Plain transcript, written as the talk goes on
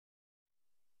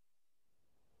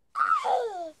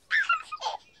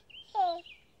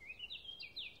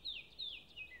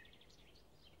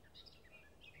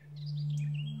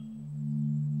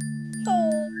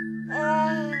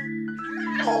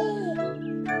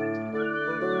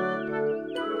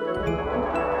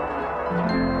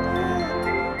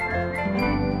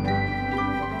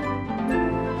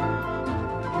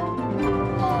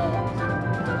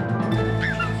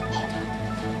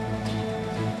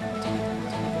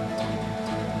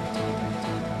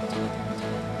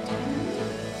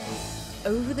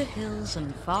Over the hills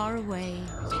and far away,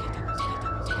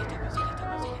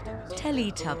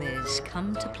 Teletubbies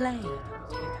come to play.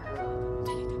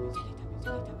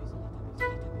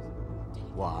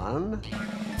 1,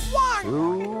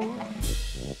 2,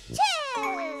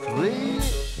 3,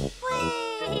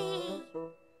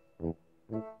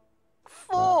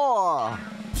 4.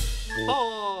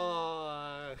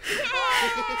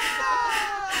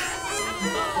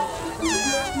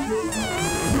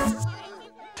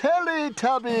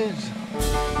 Teletubbies!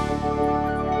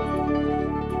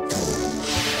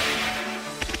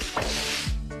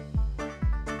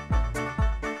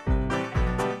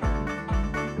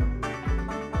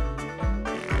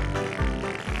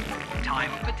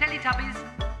 Time for Teletubbies.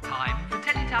 Time for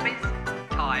Teletubbies.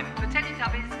 Time for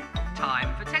Teletubbies. Time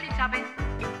for Teletubbies.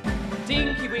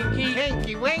 Tinky Winky.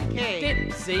 Tinky Winky.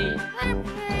 Dipsy.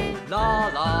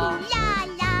 Laa-Laa.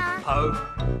 Laa-Laa. Po.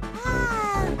 Oh.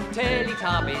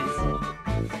 Teletubbies.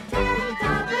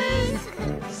 Teletubbies.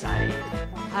 Say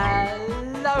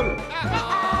hello.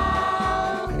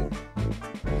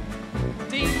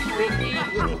 Tinky Winky.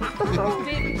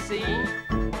 Dipsy.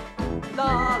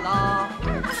 Laa-Laa.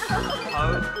 Po.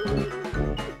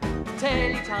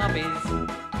 Teletubbies.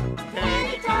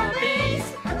 Teletubbies.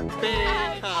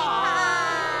 Big hug.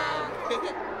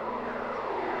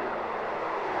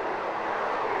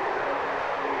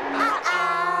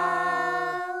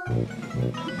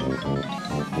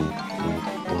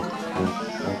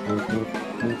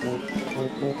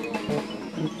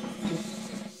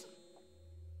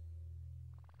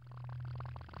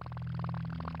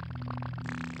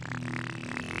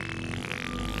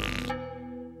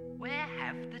 Where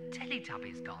have the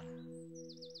Teletubbies gone?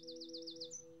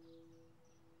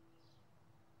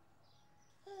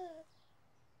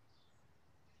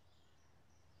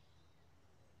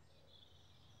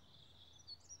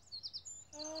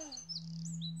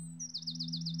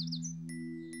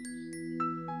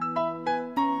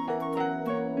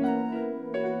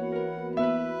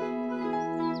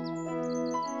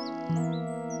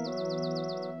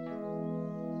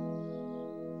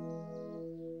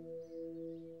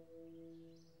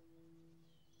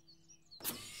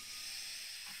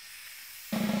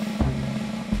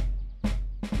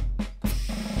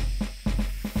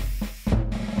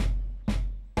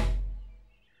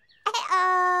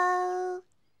 Uh-oh.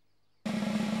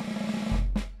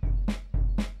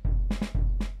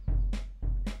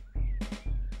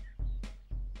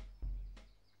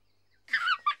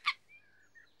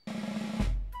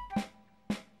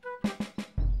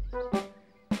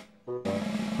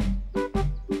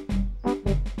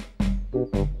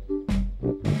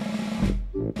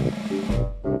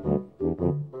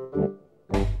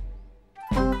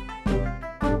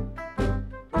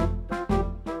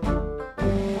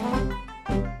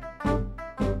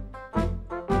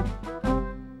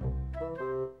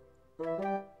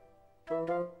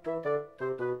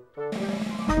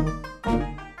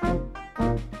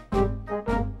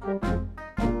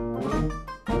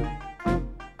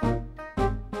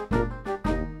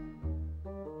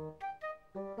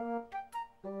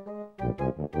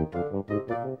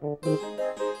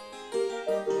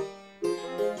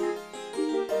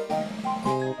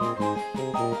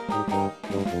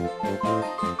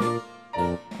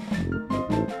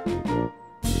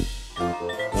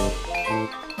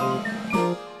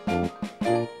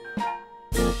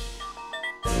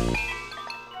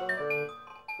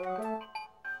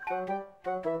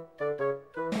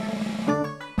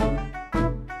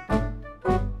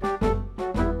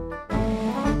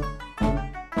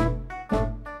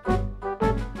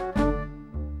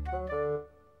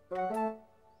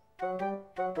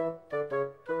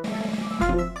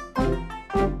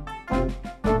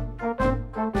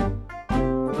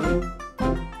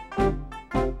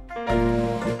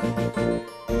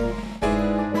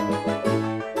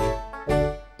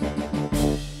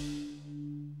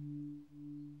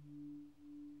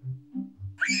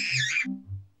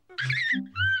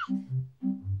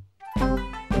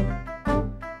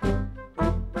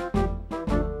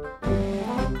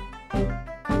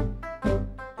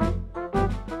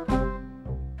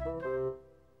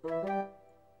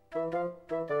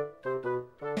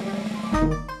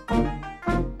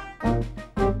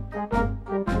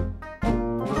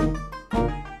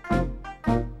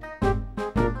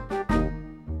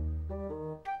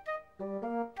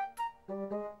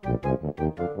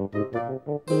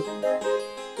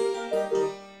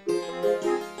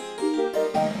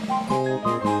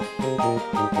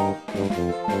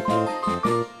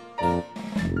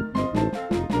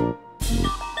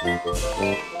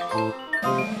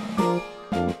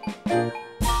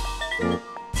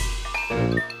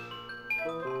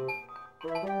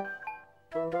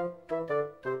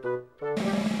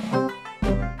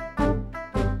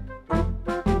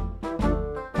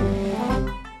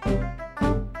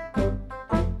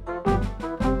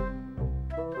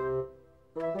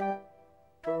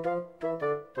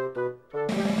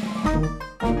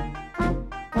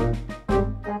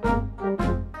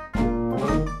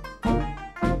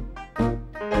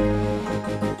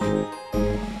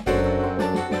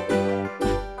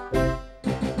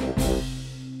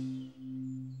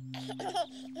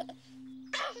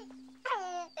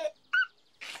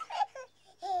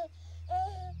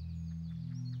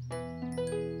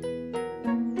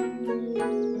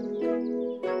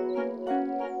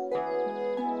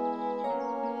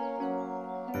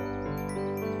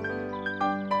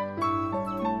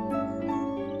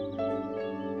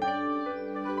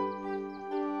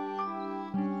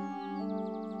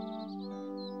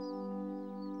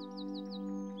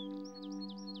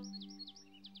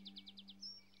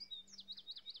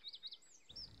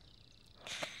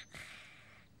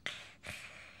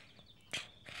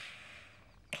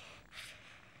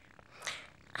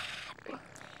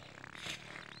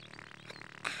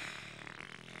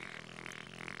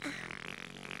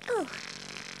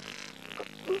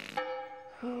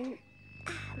 Query,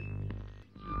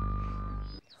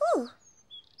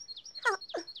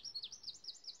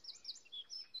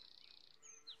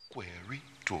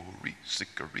 Tory,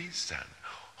 Sickory, San,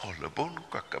 Hollabone,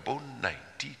 Quackabone,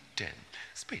 90, 10.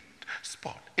 Spit,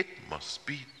 spot, it must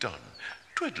be done.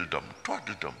 Twiddledum,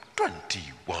 twaddledum,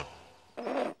 21.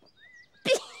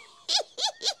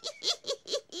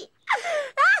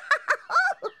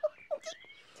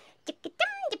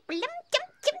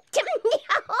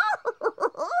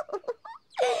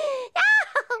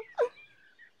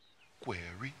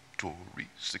 Query, Tory,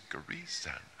 Sickory,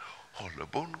 San,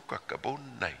 Hollabone,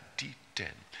 Quackabone, 90, 10.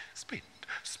 Spit,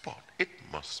 spot, it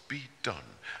must be done.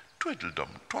 Twiddledum,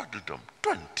 twaddledum,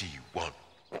 21.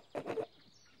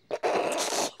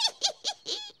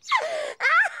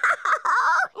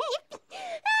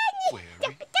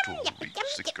 Query, Tory,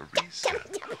 Sickory, San,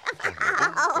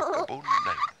 Hollabone, Quackabone,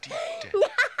 90, 10.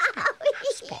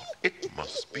 Spit, spot, it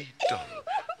must be done.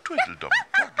 Twiddledum,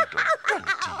 twaddledum,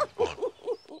 21.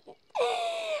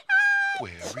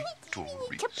 Query,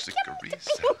 Tory, Sickory,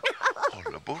 San,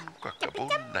 Hollabone,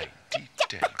 Quackabone, 90,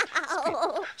 10. Spit,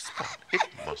 spot, it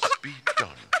must be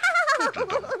done.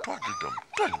 Twiddledum, twaddledum,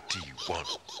 21.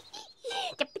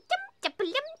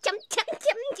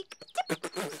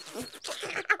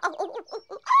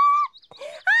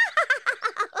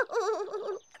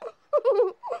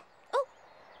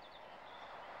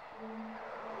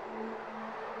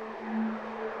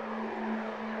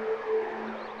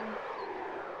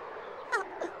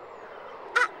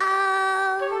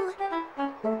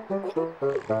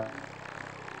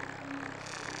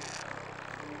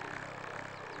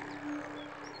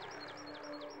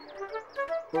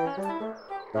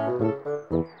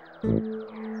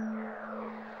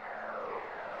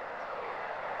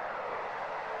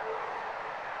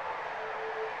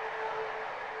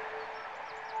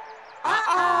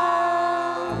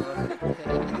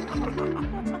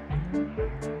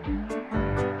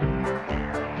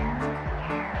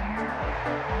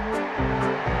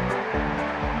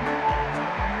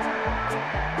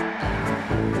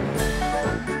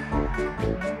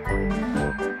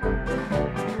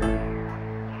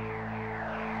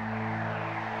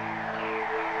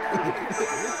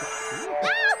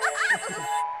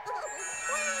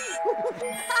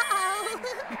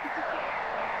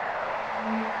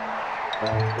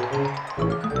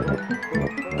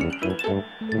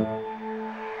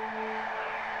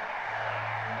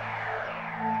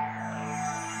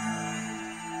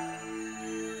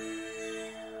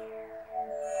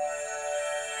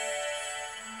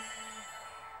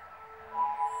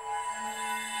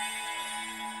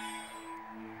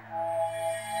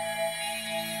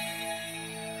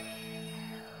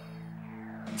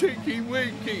 Tinky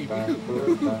Winky!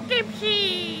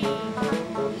 Dipsy!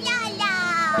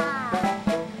 Laa-Laa!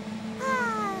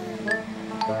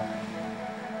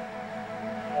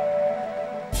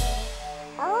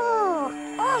 Oh,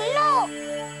 look!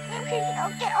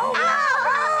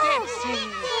 Dipsy!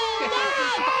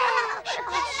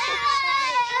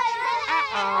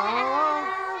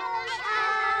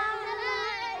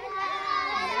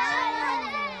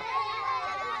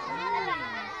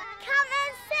 Come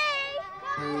and see!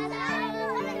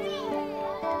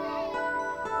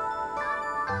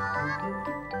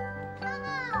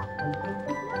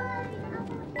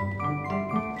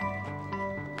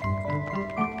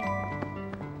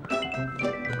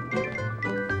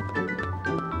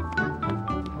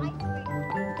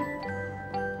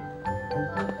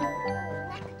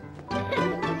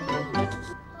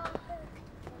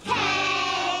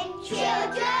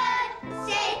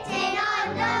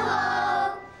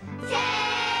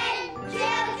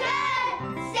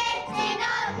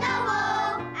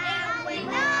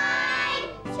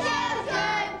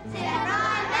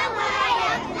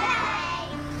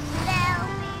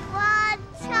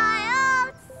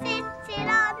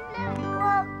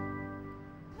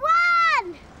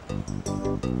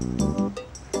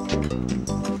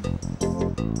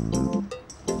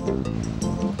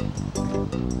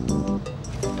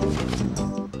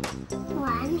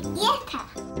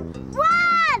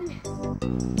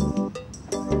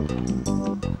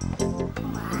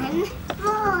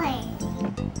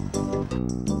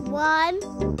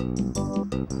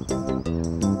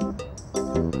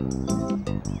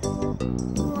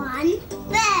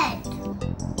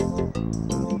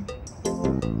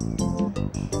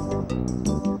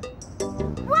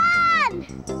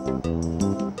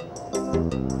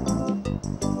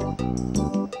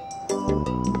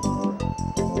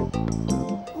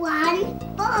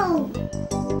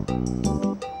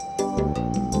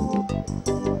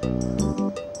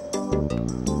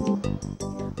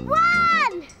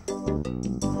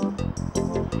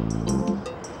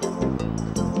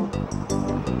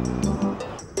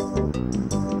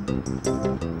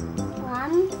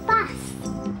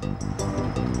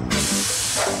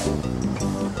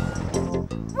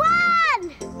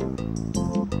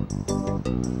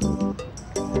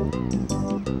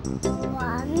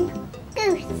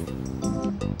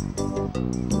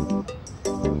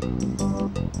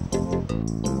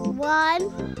 One.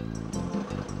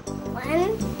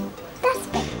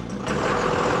 Dustbin.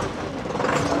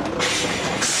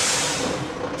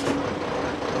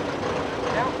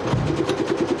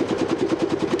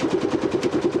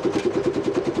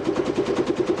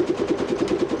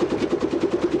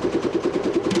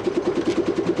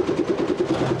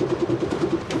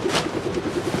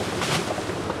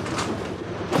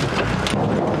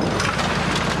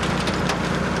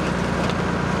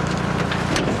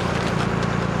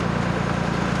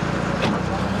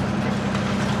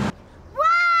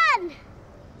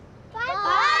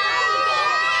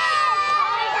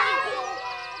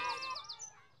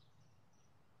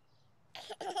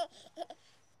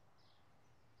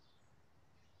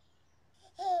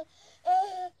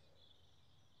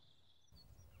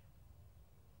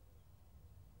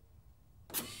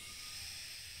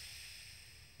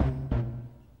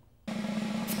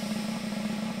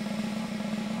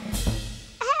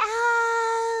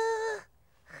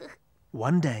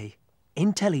 One day,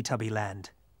 in Teletubbyland,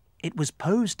 it was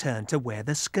Poe's turn to wear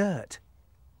the skirt.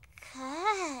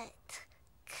 Cut.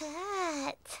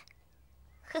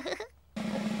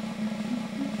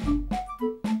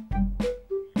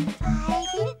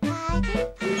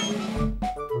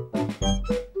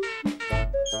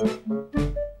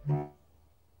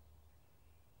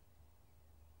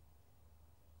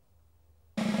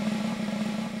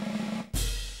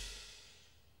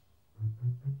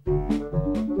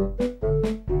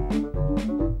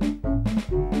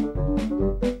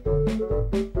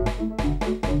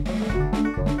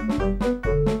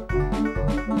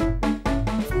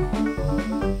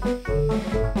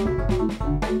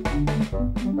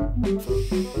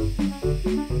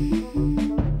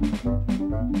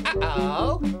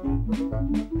 Uh-oh.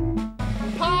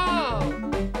 Paul!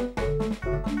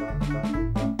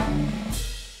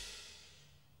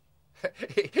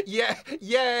 Yeah,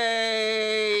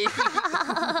 yay!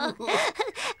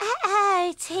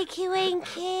 Oh, Tinky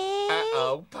Winky.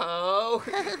 Uh-oh, Paul.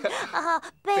 Oh,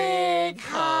 big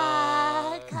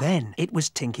hug. Then it was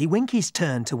Tinky Winky's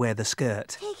turn to wear the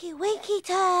skirt. Tinky Winky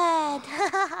turn.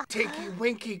 Tinky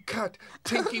Winky cut.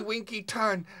 Tinky Winky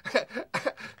turn.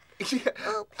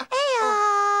 Oh,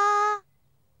 hey-ah.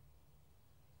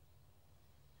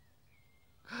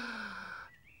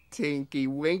 Tinky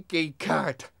Winky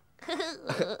cut.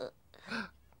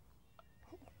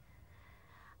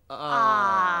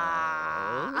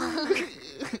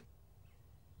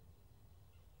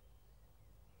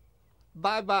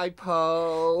 Bye-bye,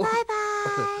 Poe.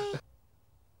 Bye-bye.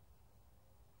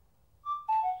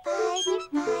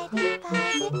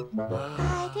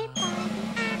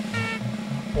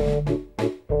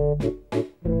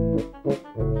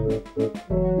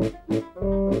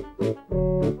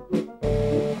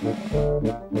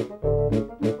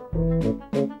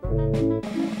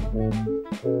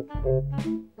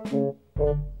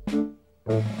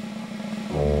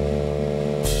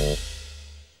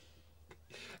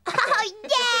 Oh,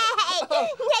 yay!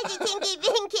 Thank you, Tinky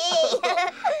Winky.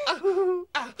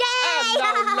 Yay!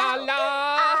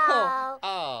 Laa-Laa.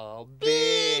 Oh,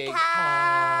 big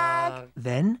hug.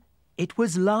 Then it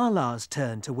was Laa-Laa's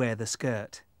turn to wear the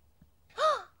skirt.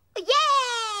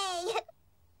 Yay!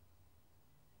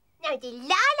 Now the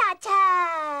Laa-Laa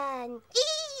turn.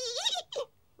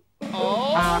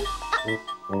 Oh.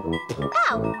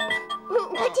 Oh,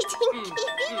 but it's Tinky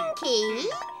Winky.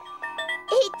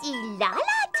 It's the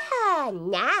Laa-Laa turn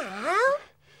now.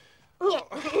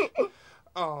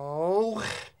 Oh.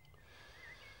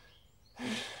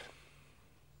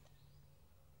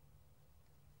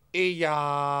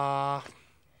 Yeah.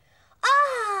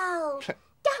 Oh,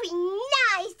 very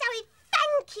nice.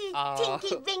 Thank you,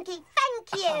 Tinky Winky. Thank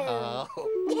you.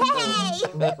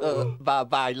 Yay!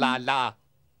 Bye-bye, Laa-Laa.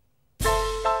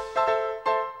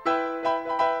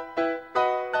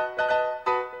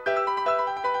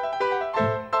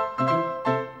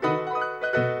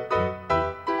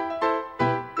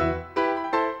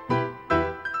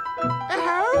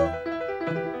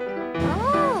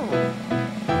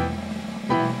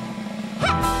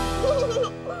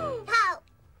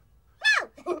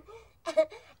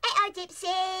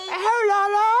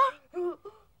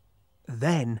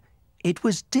 Then it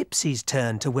was Dipsy's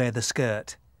turn to wear the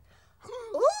skirt.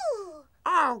 Ooh.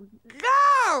 Oh,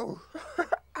 no!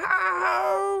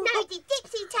 Oh! Now it's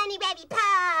Dipsy turning baby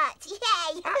part.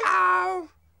 Yay! Oh!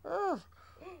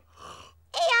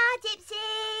 Here,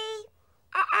 Dipsy.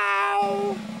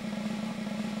 Oh!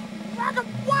 Run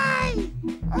away!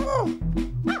 Oh!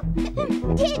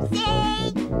 Dipsy!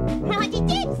 Naughty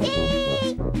Dipsy!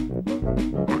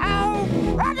 Oh!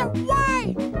 Run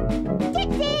away!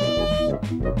 Dipsy!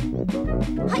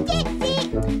 Oh, Dipsy!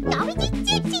 Naughty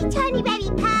Dipsy turning baby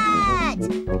part.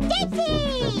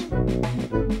 Dipsy!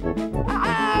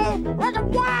 Uh-oh! Run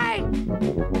away!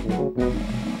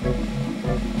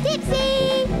 Dipsy!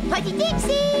 Potty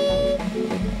Dipsy!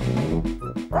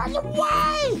 Run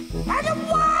away! Run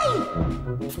away!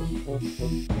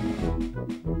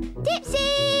 Dipsy!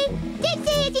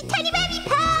 Dipsy, it's your tiny baby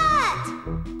pet!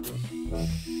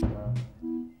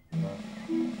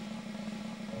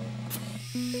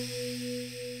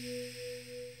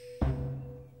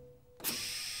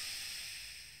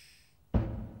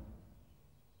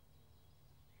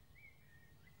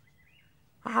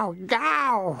 Oh,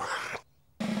 no!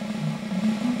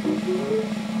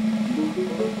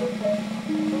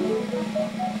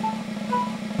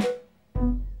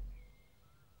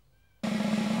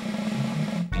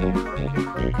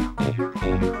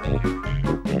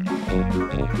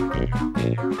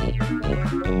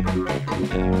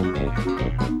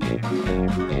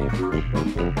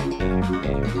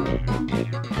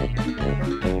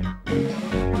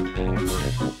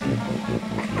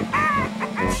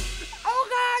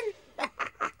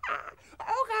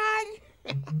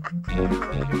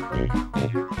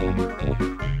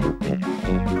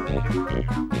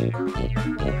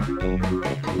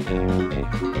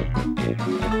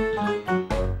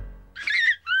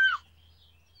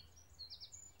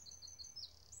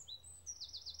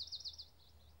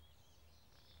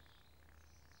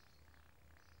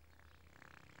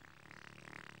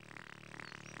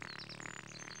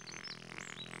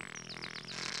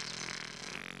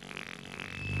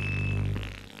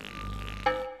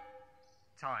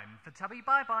 Time for Tubby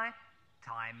bye-bye.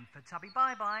 Time for Tubby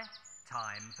bye-bye.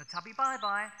 Time for Tubby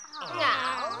bye-bye.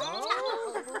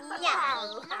 No.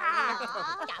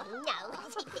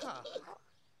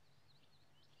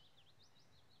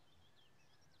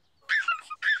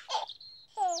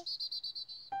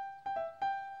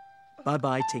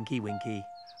 Bye-bye, Tinky Winky.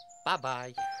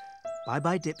 Bye-bye.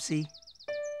 Bye-bye, Dipsy.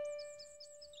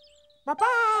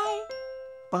 Bye-bye.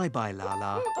 Bye-bye,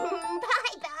 Laa-Laa. Bye-bye.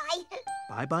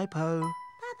 Bye-bye, Po. Bye-bye.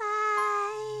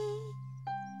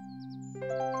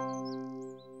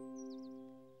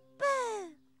 Boo!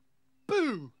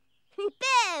 Boo. Boo.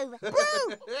 Boo.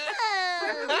 Boo.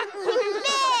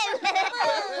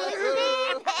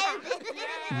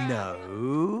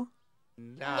 No.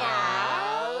 No.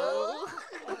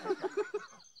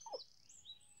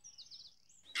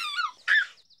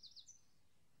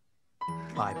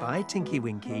 Bye-bye, Tinky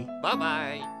Winky.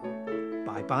 Bye-bye.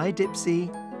 Bye-bye, Dipsy.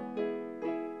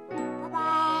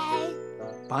 Bye-bye.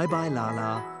 Bye-bye,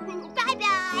 Laa-Laa.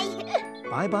 Bye-bye.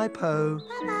 Bye-bye, Po.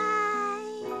 Bye-bye.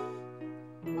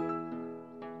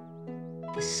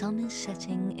 The sun is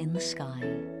setting in the sky.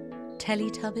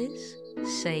 Teletubbies,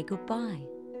 say goodbye.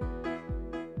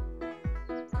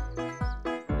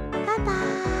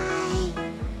 Bye-bye.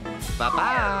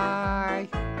 Bye-bye.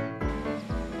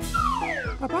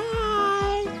 Bye-bye.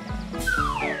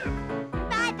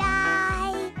 Bye-bye.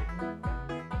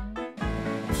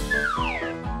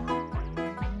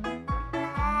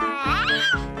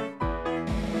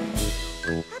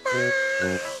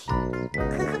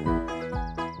 Bye-bye.